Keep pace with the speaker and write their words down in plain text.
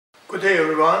Good day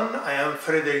everyone, I am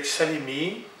Frederick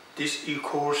Salimi. This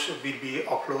e-course will be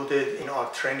uploaded in our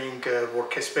training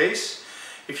workspace.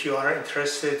 If you are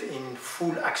interested in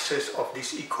full access of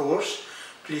this e-course,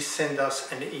 please send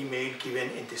us an email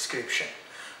given in description.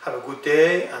 Have a good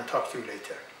day and talk to you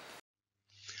later.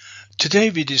 Today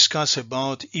we discuss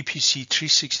about EPC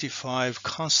 365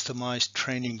 Customized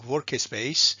Training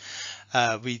Workspace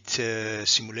with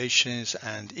simulations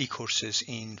and e-courses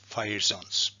in fire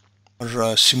zones.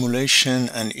 For simulation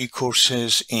and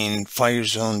e-courses in fire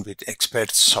zone with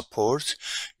expert support,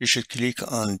 you should click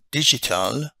on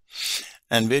Digital.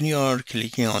 And when you are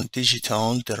clicking on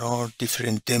Digital, there are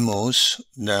different demos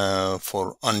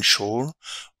for onshore,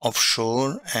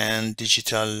 offshore, and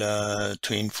digital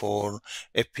twin for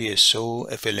FPSO,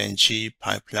 FLNG,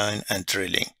 pipeline, and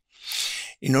drilling.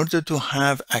 In order to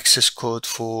have access code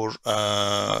for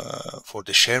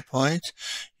the SharePoint,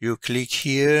 you click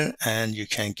here and you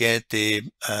can get the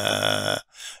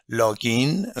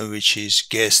login, which is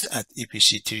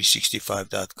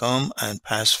guest@epc365.com and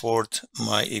password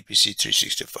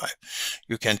myepc365.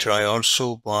 You can try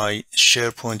also by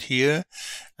SharePoint here,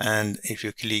 and if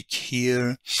you click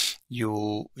here,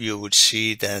 you would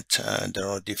see that there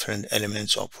are different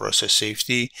elements of process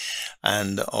safety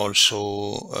and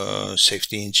also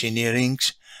safety engineering.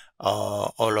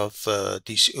 All of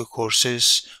these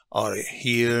courses are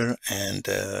here, and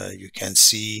you can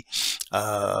see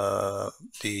the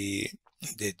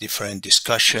different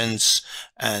discussions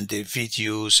and the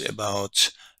videos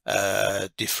about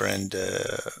different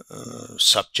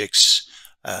subjects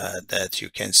that you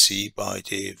can see by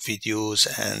the videos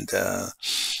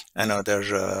and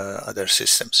other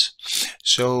systems.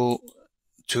 So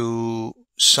to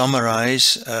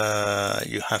summarize,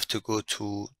 you have to go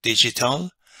to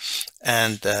Digital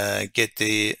and get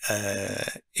the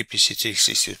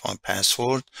EPC365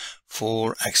 password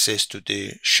for access to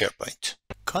the SharePoint.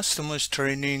 Customized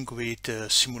training with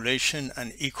simulation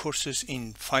and e-courses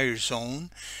in fire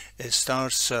zone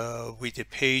starts with a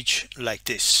page like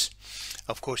this.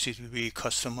 Of course, it will be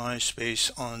customized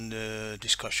based on the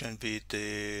discussion with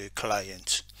the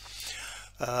client.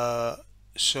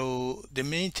 So the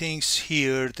main things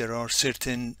here, there are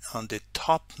certain on the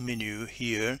top menu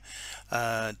here,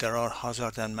 there are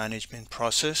hazard and management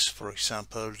process. For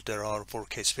example, there are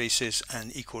workspaces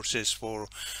and e-courses for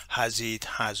HAZID,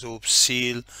 HAZOP,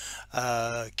 SEAL,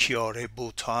 QRA,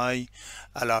 bowtie,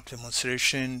 alarm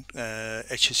demonstration,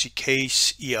 HSE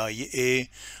case, EIA,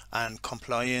 and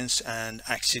compliance and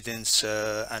accidents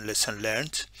and lesson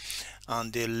learned.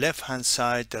 On the left hand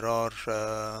side, there are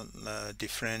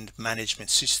different management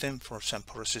system, for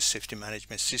example, process safety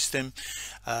management system,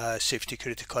 safety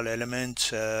critical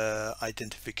element,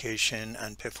 identification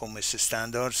and performance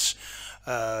standards,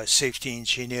 safety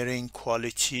engineering,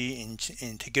 quality,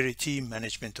 integrity,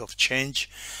 management of change,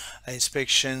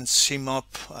 inspection, CMOP,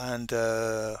 and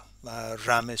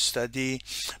RAM study,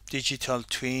 digital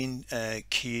twin,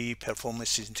 key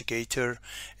performance indicator,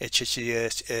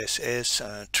 HHSS,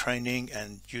 training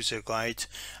and user guide.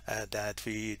 There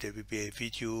will be a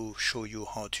video show you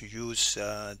how to use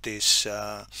this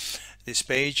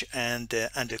page, and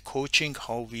the coaching,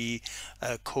 how we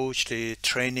coach the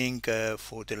training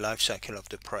for the life cycle of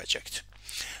the project.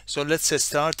 So let's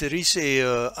start. There is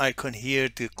a icon here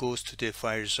that goes to the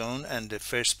fire zone, and the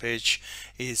first page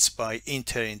is by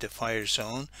entering the fire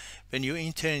zone. When you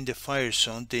enter in the fire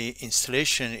zone, the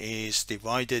installation is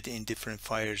divided in different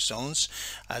fire zones.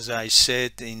 As I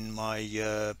said in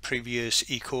my previous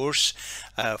e-course,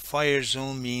 fire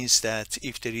zone means that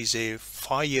if there is a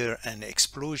fire and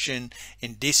explosion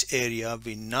in this area,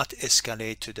 will not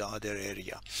escalate to the other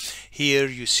area. Here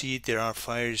you see there are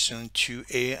fire zone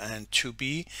 2A and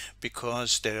 2B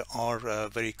because they are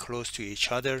very close to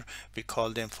each other. We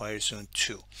call them fire zone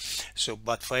 2. So,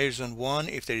 but fire zone 1,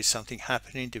 if there is something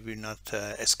happening, they will not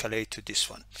escalate to this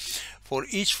one. For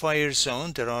each fire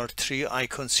zone, there are 3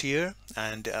 icons here,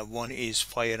 and one is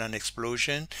fire and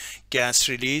explosion, gas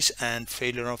release, and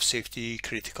failure of safety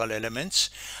critical elements.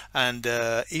 And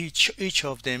each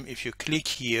of them, if you click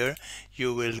here,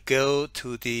 you will go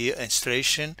to the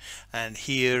installation, and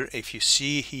here, if you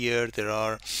see here, there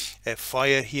are a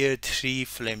fire here, 3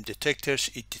 flame detectors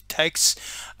it detects,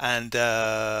 and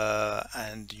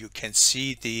you can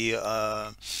see the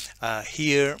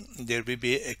here there will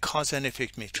be a cause and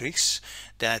effect matrix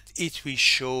that it will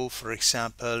show, for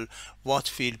example,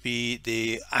 what will be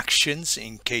the actions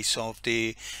in case of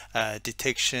the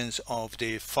detections of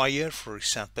the fire. For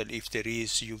example, if there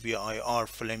is UVIR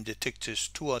flame detectors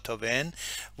 2 out of N,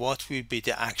 what will be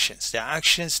the actions? The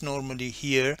actions normally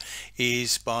here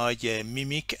is by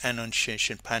mimic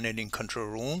annunciation panel in control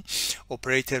room,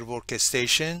 operator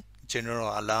workstation,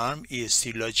 general alarm,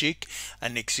 EST logic,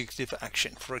 and executive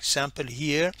action. For example,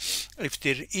 here, if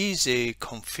there is a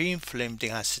confirmed flame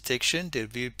gas detection, there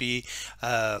will be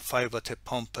fire water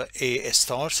pump A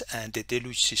starts and the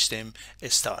deluge system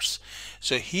starts.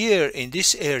 So here in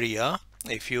this area,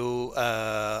 if you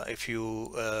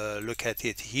look at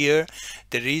it here,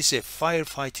 there is a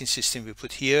firefighting system we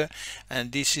put here,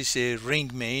 and this is a ring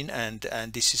main, and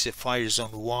this is a fire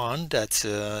zone 1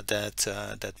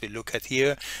 that we look at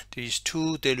here. There is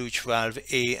 2 deluge valve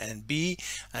A and B,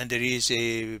 and there is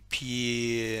a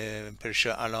P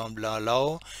pressure alarm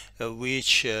law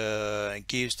which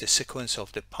gives the sequence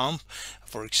of the pump.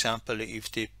 For example,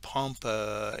 if the pump,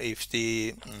 if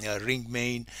the ring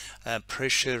main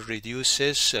pressure reduces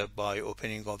by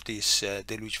opening of these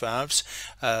deluge valves,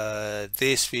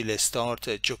 this will start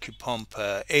jockey pump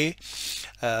A,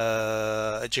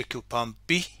 jockey pump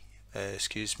B,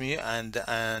 excuse me,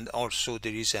 and also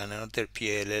there is another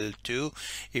PLL2.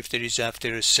 If there is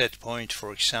after a set point,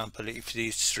 for example, if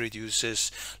this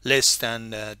reduces less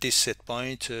than this set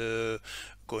point,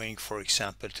 going for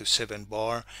example to 7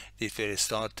 bar, it will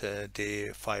start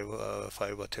the 5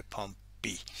 water pump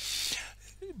B.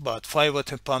 But 5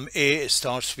 water pump A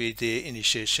starts with the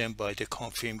initiation by the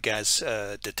confirmed gas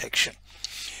detection.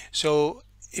 So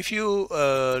if you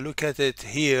look at it,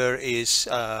 here is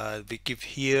we give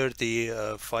here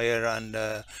the fire and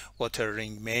water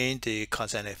ring main, the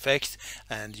cause and effect,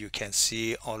 and you can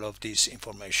see all of these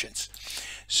informations.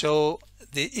 So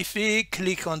if we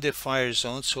click on the fire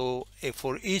zone, so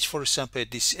for each, for example,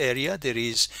 this area, there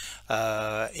is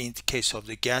in the case of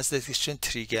the gas detection,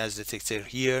 3 gas detector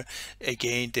here.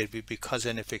 Again, there will be cause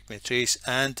and effect matrix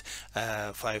and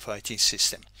firefighting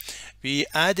system. We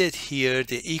added here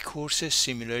the e-courses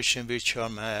simulation, which are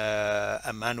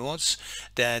manuals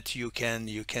that you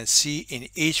can see in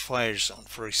each fire zone.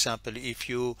 For example, if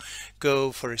you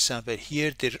go, for example,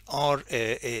 here there are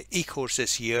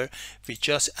e-courses here. We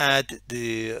just add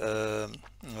the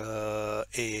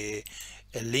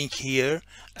a link here,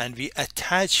 and we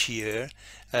attach here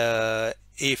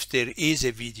if there is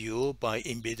a video by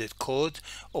embedded code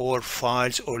or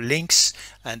files or links,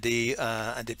 and the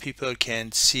people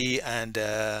can see and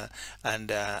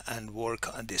work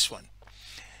on this one.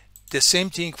 The same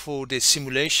thing for the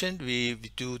simulation. We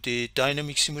do the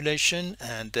dynamic simulation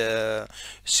and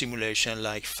simulation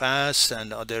like fast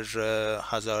and other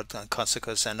hazard and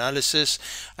consequence analysis.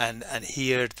 And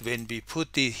here, when we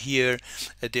put it here,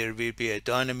 there will be a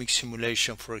dynamic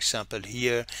simulation, for example,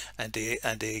 here, and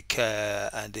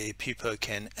the people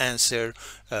can answer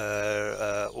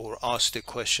or ask the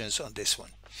questions on this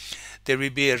one. There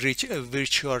will be a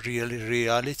virtual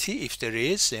reality. If there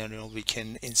is, we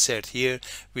can insert here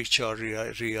virtual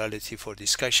reality for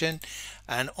discussion,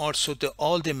 and also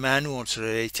all the manuals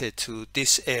related to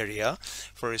this area.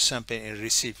 For example, in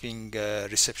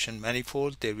reception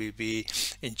manifold, there will be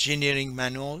engineering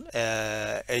manual,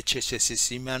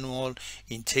 HSSC manual,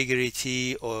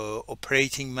 integrity or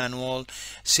operating manual,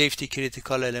 safety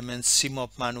critical elements,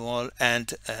 CMOP manual,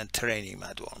 and training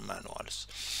manuals.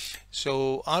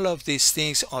 So all of these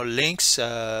things are links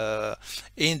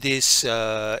in this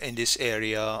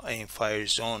area in fire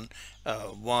zone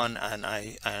 1, and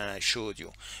I showed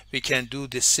you. We can do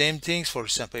the same things. For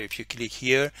example, if you click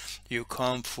here, you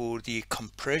come for the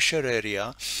compressor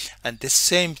area, and the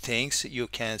same things you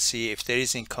can see. If there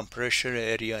is in compressor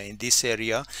area, in this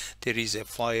area there is a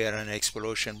fire and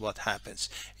explosion, what happens.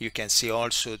 You can see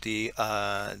also the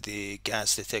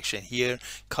gas detection here,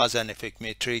 cause and effect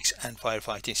matrix, and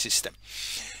firefighting system.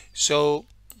 So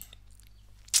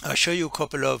I'll show you a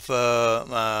couple of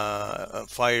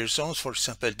fire zones. For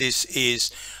example, this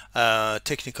is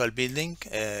technical building.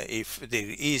 If there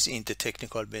is in the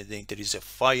technical building, there is a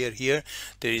fire here,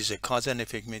 there is a cause and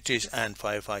effect matrix and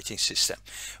firefighting system.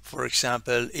 For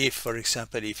example, if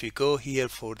you go here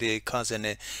for the cause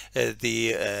and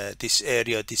this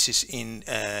area, this is in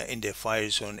the fire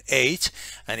zone 8,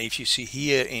 and if you see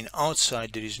here in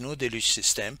outside, there is no deluge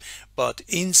system, but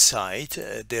inside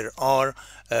there are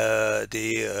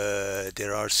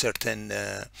certain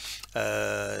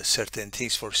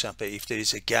things. For example, if there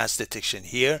is a gas detection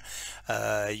here,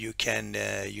 you can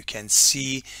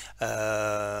see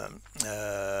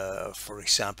for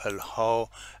example how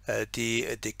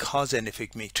the cause and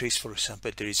effect matrix. For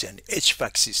example, there is an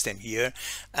HVAC system here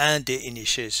and the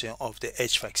initiation of the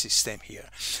HVAC system here.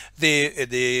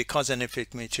 The cause and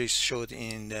effect matrix showed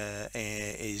in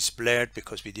is blurred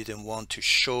because we didn't want to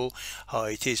show how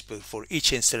it is, but for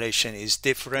each installation is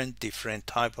different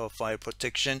type of fire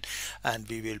protection, and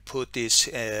we will put this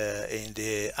in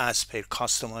the as per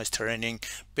customized training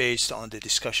based on the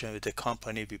discussion with the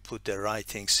company. We put the right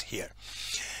things here.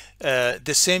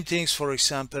 The same things, for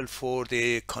example, for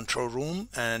the control room,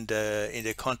 and in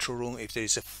the control room, if there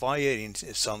is a fire in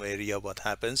some area, what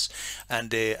happens,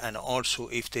 and also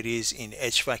if there is in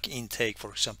HVAC intake,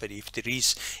 for example, if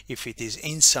it is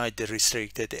inside the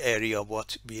restricted area,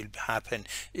 what will happen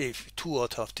if 2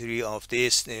 out of 3 of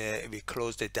this we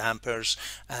close the dampers,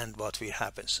 and what will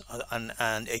happen.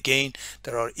 And again,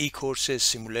 there are e-courses,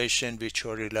 simulation,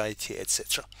 virtual reality,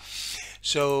 etc.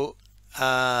 So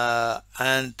I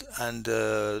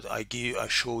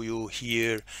show you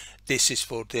here, this is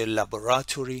for the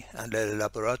laboratory, and the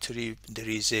laboratory there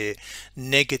is a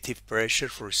negative pressure.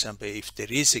 For example, if there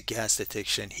is a gas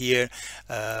detection here,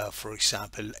 for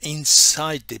example,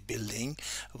 inside the building,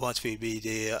 what will be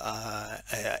the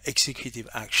executive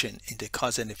action in the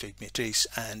cause and effect matrix,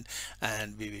 and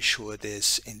we will show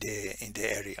this in the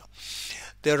area.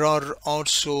 There are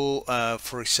also,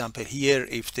 for example, here,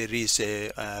 if there is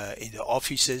a in the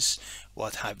offices,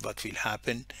 what will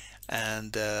happen,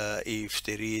 and if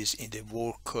there is in the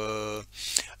work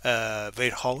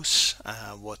warehouse,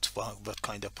 what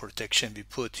kind of protection we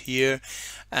put here,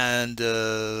 and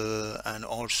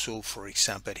also, for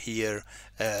example, here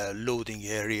loading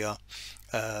area.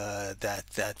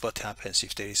 That what happens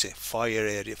if there is a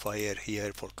fire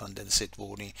here for condensate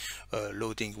warning,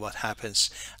 loading, what happens,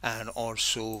 and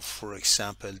also, for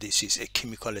example, this is a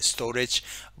chemical storage,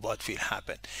 what will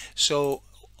happen. So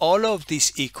all of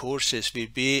these e-courses will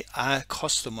be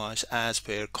customized as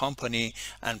per company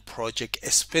and project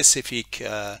specific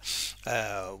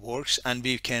works, and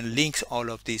we can link all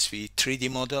of this with 3D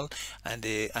model and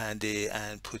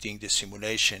putting the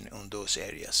simulation on those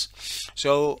areas.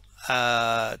 So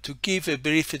to give a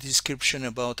brief description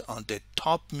about on the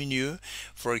top menu,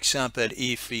 for example,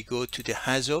 if we go to the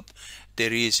ADEPP,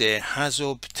 there is a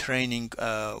ADEPP training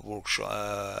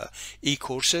workshop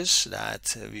e-courses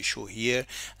that we show here,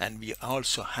 and we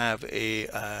also have a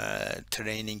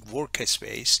training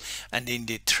workspace. And in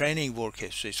the training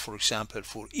workspace, for example,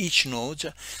 for each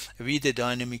node with the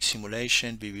dynamic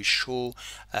simulation, we will show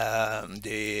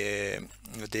the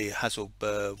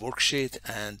ADEPP worksheet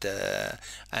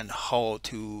and how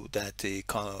to that the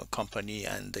company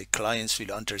and the clients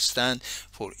will understand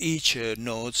for each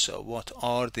nodes what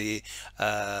are the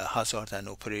hazard and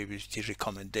operability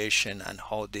recommendation and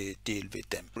how they deal with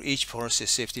them. For each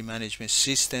process safety management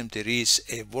system, there is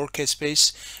a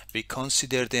workspace. We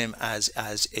consider them as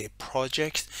a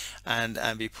project, and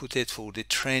we put it for the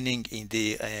training in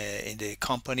the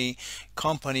company.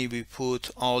 We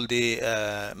put all the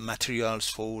materials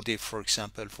for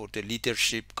example, for the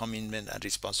leadership commitment and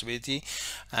responsibility,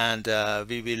 and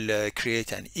we will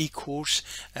create an e-course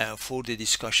for the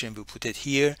discussion. We put it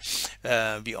here.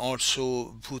 We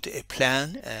also put a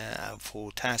plan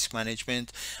for task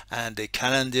management and a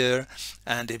calendar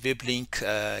and a web link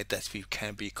that we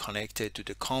can be connected to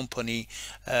the company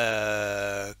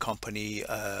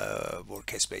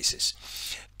workspaces.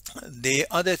 The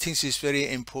other things is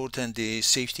very important, the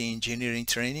safety engineering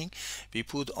training. We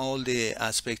put all the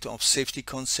aspect of safety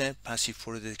concept, passive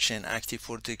protection, active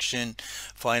protection,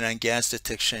 fire and gas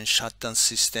detection, shutdown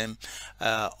system,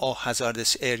 all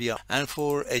hazardous area. And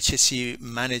for HSE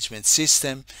management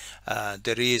system,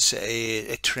 there is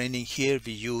a training here.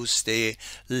 We use the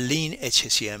lean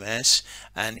HSEMS,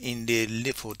 and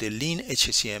for the lean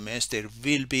HSEMS there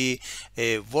will be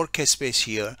a workspace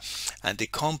here, and the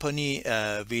company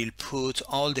will put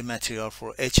all the material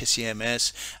for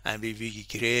HSEMS, and we will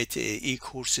create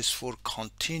e-courses for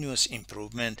continuous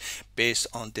improvement based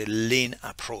on the lean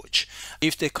approach.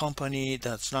 If the company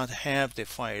does not have the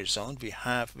fire zone, we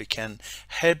can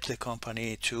help the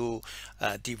company to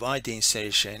divide the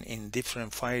installation in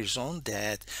different fire zones.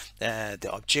 That the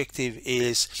objective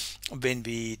is, when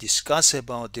we discuss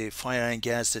about the fire and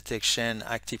gas detection,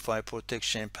 active fire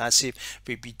protection, passive,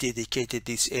 we be dedicated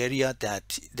this area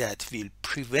that will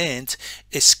prevent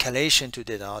escalation to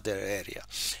the other area.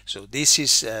 So this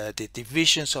is the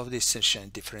divisions of this session in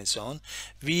different zone.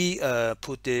 We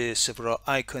put the several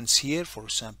icons here. For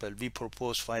example, we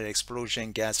propose fire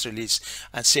explosion, gas release,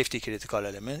 and safety critical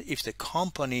element. If the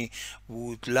company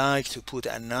would like to put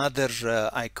another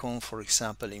icon, for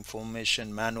example,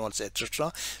 information manuals,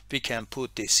 etc., we can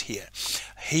put this here.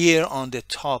 Here on the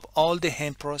top, all the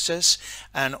hand process,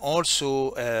 and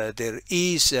also there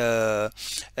is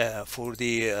for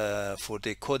the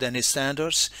code and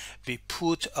standards, we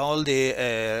put all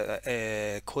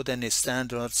the code and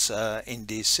standards in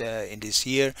this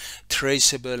here,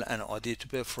 traceable and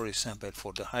auditable. For example,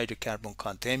 for the hydrocarbon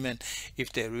containment,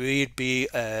 if there will be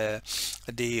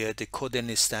the code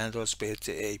and standards with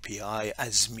the API,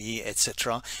 ASME,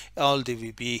 etc., all they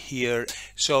will be here.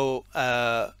 So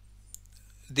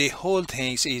the whole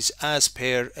thing is as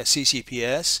per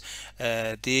CCPS.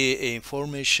 The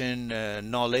information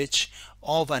knowledge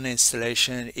of an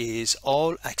installation is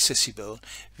all accessible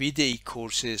with the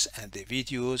e-courses and the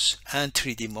videos and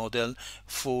 3D model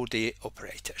for the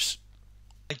operators.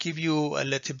 I give you a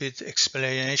little bit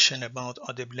explanation about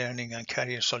ADEPP Learning and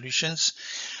Career Solutions.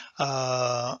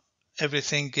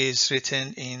 Everything is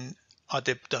written in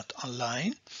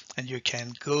adepp.online, and you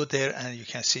can go there and you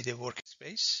can see the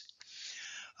workspace.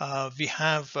 We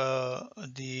have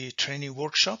the training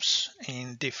workshops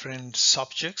in different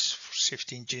subjects for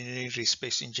safety engineering,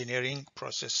 risk-based engineering,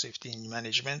 process safety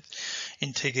management,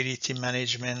 integrity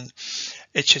management,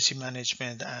 HSE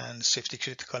management, and safety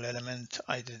critical element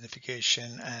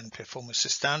identification and performance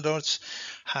standards,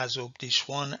 HAZOP this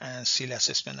one, and seal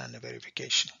assessment and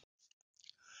verification.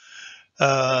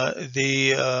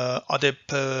 The ADEPP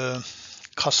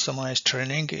Customized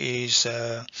Training is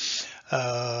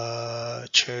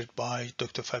chaired by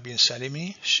Dr. Fabienne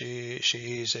Salimi. She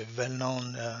is a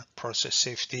well-known process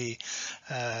safety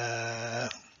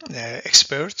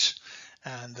expert,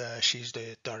 and she's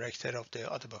the director of the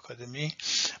ADEPP Academy.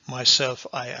 Myself,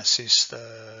 I assist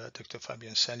Dr.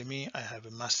 Fabienne Salimi. I have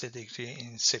a master's degree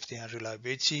in safety and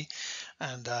reliability,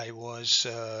 and I was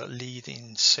lead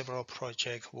in several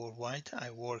projects worldwide. I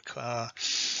work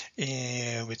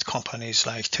with companies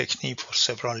like Technip for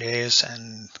several years,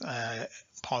 and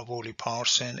Worley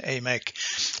Parsons, AMEC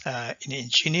in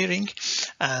engineering,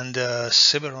 and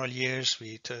several years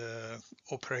with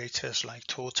operators like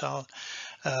Total,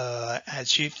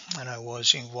 ADEPP, and I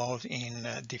was involved in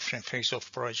different phases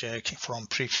of project from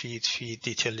pre-FEED, FEED,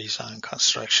 detail design,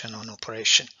 construction, and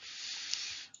operation.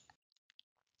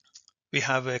 We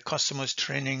have a customized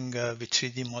training with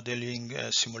 3D modeling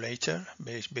simulator.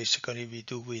 Basically, we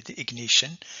do with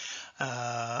ignition,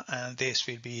 and this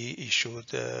will be issued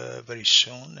very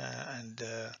soon, and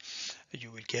you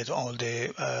will get all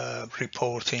the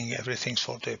reporting, everything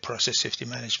for the process safety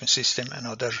management system and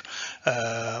other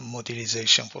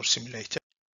modelization for simulator.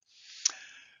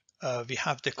 We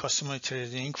have the customized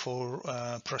training for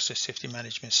process safety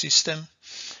management system.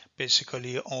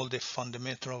 Basically, all the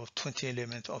fundamental of 20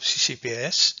 elements of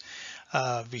CCPS.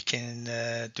 We can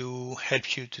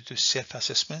help you to do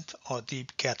self-assessment or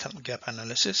deep gap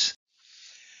analysis.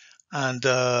 And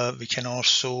we can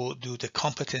also do the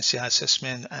competency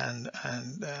assessment and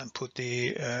put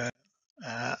the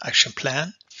action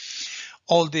plan.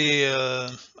 All the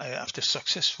after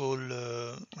successful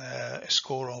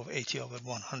score of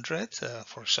 80/100,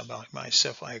 for example,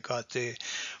 myself, I got the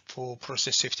for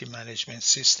process safety management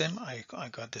system. I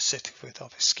got the certificate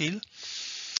of skill.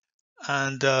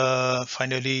 And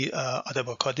finally,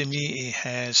 ADEPP Academy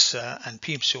has and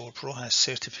PMC OilPro has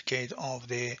certificate of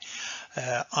the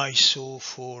ISO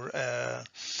for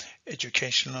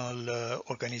educational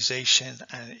organization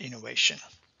and innovation.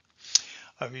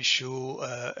 I wish you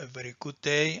a very good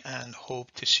day and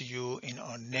hope to see you in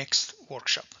our next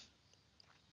workshop.